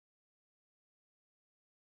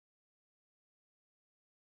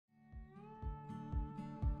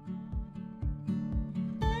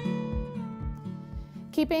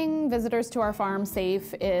Keeping visitors to our farm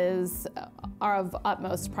safe is of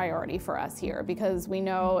utmost priority for us here because we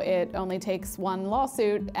know it only takes one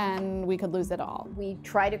lawsuit and we could lose it all. We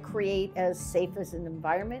try to create as safe as an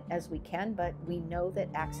environment as we can, but we know that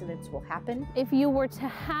accidents will happen. If you were to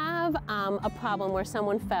have a problem where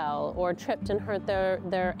someone fell or tripped and hurt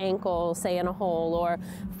their ankle, say in a hole, or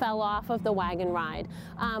fell off of the wagon ride,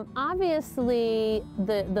 obviously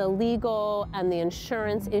the legal and the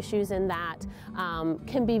insurance issues in that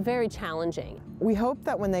can be very challenging. We hope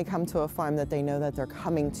that when they come to a farm that they know that they're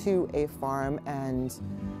coming to a farm and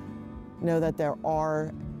know that there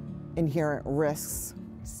are inherent risks.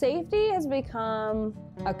 Safety has become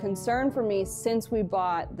a concern for me since we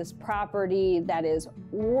bought this property that is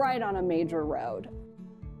right on a major road.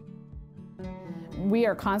 We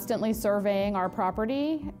are constantly surveying our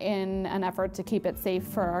property in an effort to keep it safe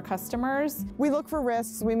for our customers. We look for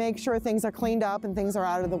risks, we make sure things are cleaned up and things are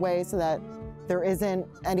out of the way so that there isn't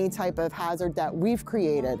any type of hazard that we've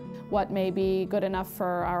created. What may be good enough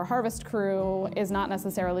for our harvest crew is not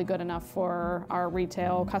necessarily good enough for our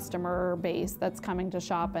retail customer base that's coming to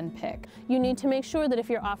shop and pick. You need to make sure that if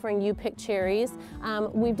you're offering you-picked cherries,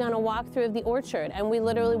 we've done a walkthrough of the orchard and we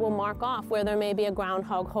literally will mark off where there may be a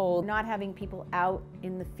groundhog hole. Not having people out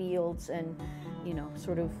in the fields and, you know,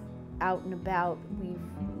 sort of out and about, we've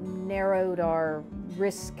narrowed our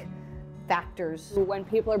risk factors. When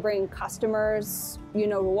people are bringing customers, you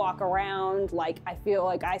know, to walk around, like I feel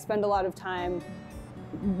like I spend a lot of time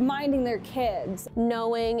minding their kids.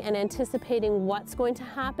 Knowing and anticipating what's going to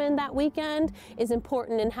happen that weekend is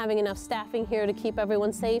important in having enough staffing here to keep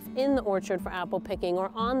everyone safe in the orchard for apple picking or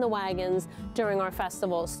on the wagons during our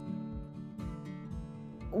festivals.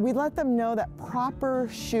 We let them know that proper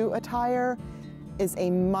shoe attire is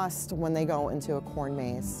a must when they go into a corn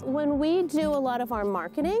maze. When we do a lot of our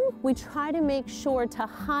marketing, we try to make sure to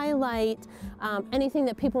highlight anything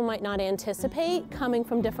that people might not anticipate coming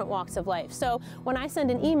from different walks of life. So when I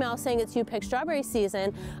send an email saying it's you pick strawberry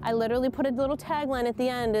season, I literally put a little tagline at the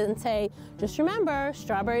end and say, just remember,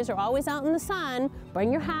 strawberries are always out in the sun.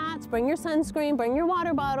 Bring your hats, bring your sunscreen, bring your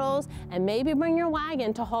water bottles, and maybe bring your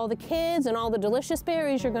wagon to haul the kids and all the delicious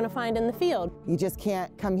berries you're going to find in the field. You just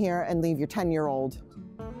can't come here and leave your 10-year-old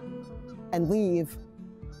and leave.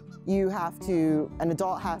 You have to, an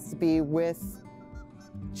adult has to be with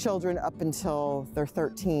children up until they're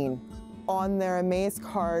 13. On their Amaze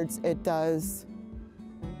cards, it does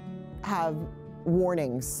have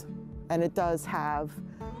warnings and it does have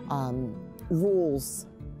rules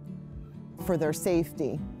for their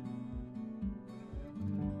safety.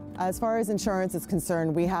 As far as insurance is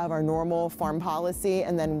concerned, we have our normal farm policy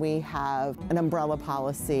and then we have an umbrella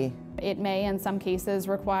policy. It may, in some cases,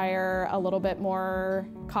 require a little bit more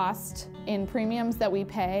cost in premiums that we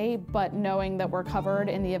pay, but knowing that we're covered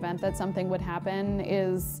in the event that something would happen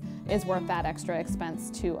is worth that extra expense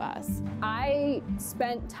to us. I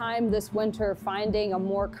spent time this winter finding a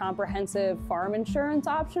more comprehensive farm insurance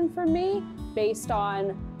option for me based on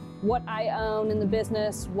what I own in the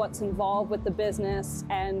business, what's involved with the business,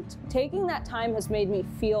 and taking that time has made me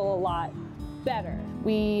feel a lot better.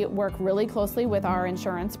 We work really closely with our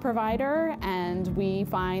insurance provider and we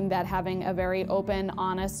find that having a very open,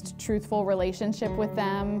 honest, truthful relationship with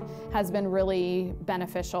them has been really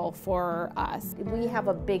beneficial for us. We have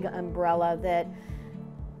a big umbrella that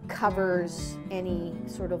covers any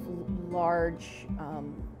sort of large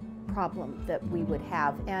problem that we would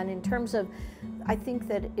have. And in terms of, I think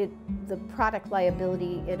that the product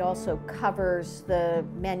liability, it also covers the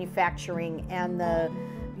manufacturing and the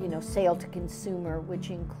sale to consumer, which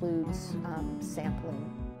includes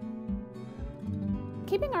sampling.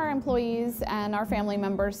 Keeping our employees and our family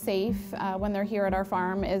members safe when they're here at our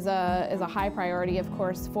farm is a high priority, of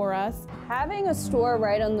course, for us. Having a store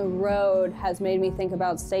right on the road has made me think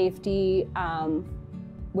about safety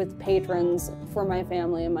with patrons for my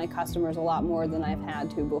family and my customers a lot more than I've had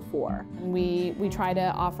to before. We try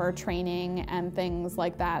to offer training and things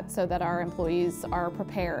like that so that our employees are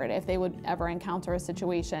prepared if they would ever encounter a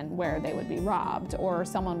situation where they would be robbed or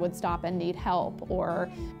someone would stop and need help or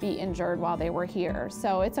be injured while they were here.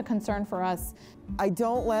 So it's a concern for us. I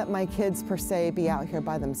don't let my kids per se be out here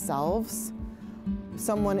by themselves.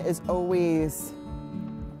 Someone is always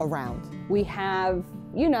around. We have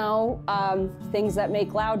things that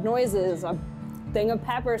make loud noises, a thing of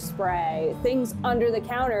pepper spray, things under the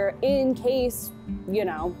counter in case,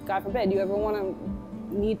 God forbid, you ever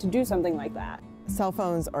need to do something like that. Cell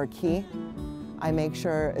phones are key. I make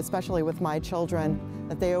sure, especially with my children,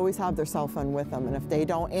 that they always have their cell phone with them, and if they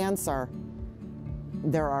don't answer,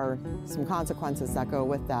 there are some consequences that go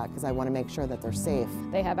with that because I want to make sure that they're safe.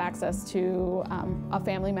 They have access to a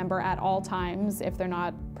family member at all times if they're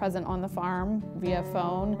not present on the farm via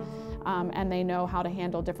phone, and they know how to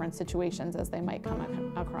handle different situations as they might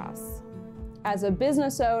come across. As a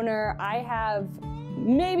business owner, I have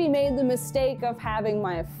maybe made the mistake of having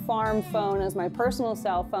my farm phone as my personal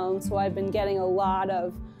cell phone, so I've been getting a lot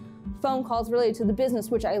of phone calls related to the business,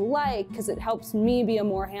 which I like because it helps me be a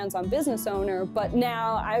more hands-on business owner, but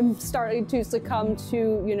now I'm starting to succumb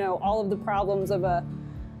to, you know, all of the problems of a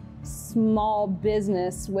small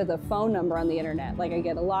business with a phone number on the internet. Like, I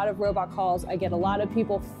get a lot of robot calls, I get a lot of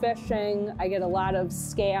people phishing, I get a lot of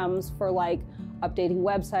scams for like updating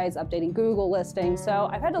websites, updating Google listings, so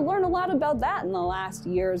I've had to learn a lot about that in the last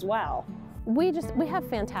year as well. We have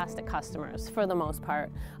fantastic customers for the most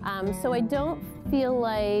part. So I don't feel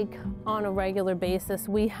like on a regular basis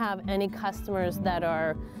we have any customers that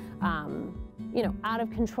are you know, out of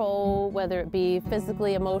control, whether it be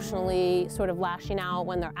physically, emotionally, sort of lashing out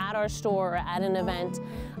when they're at our store or at an event.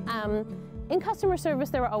 In customer service,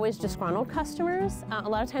 there are always disgruntled customers. A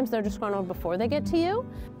lot of times they're disgruntled before they get to you.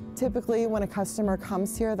 Typically when a customer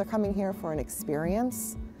comes here, they're coming here for an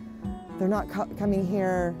experience. They're not coming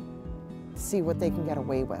here to see what they can get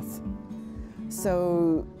away with.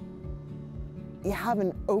 So you have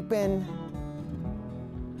an open,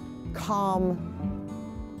 calm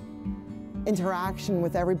interaction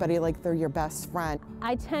with everybody like they're your best friend.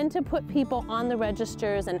 I tend to put people on the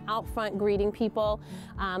registers and out front greeting people.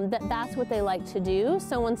 That's what they like to do.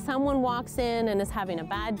 So when someone walks in and is having a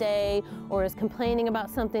bad day or is complaining about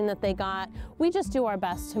something that they got, we just do our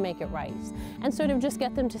best to make it right and sort of just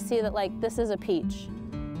get them to see that, like, this is a peach.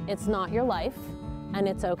 It's not your life and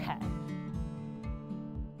it's okay.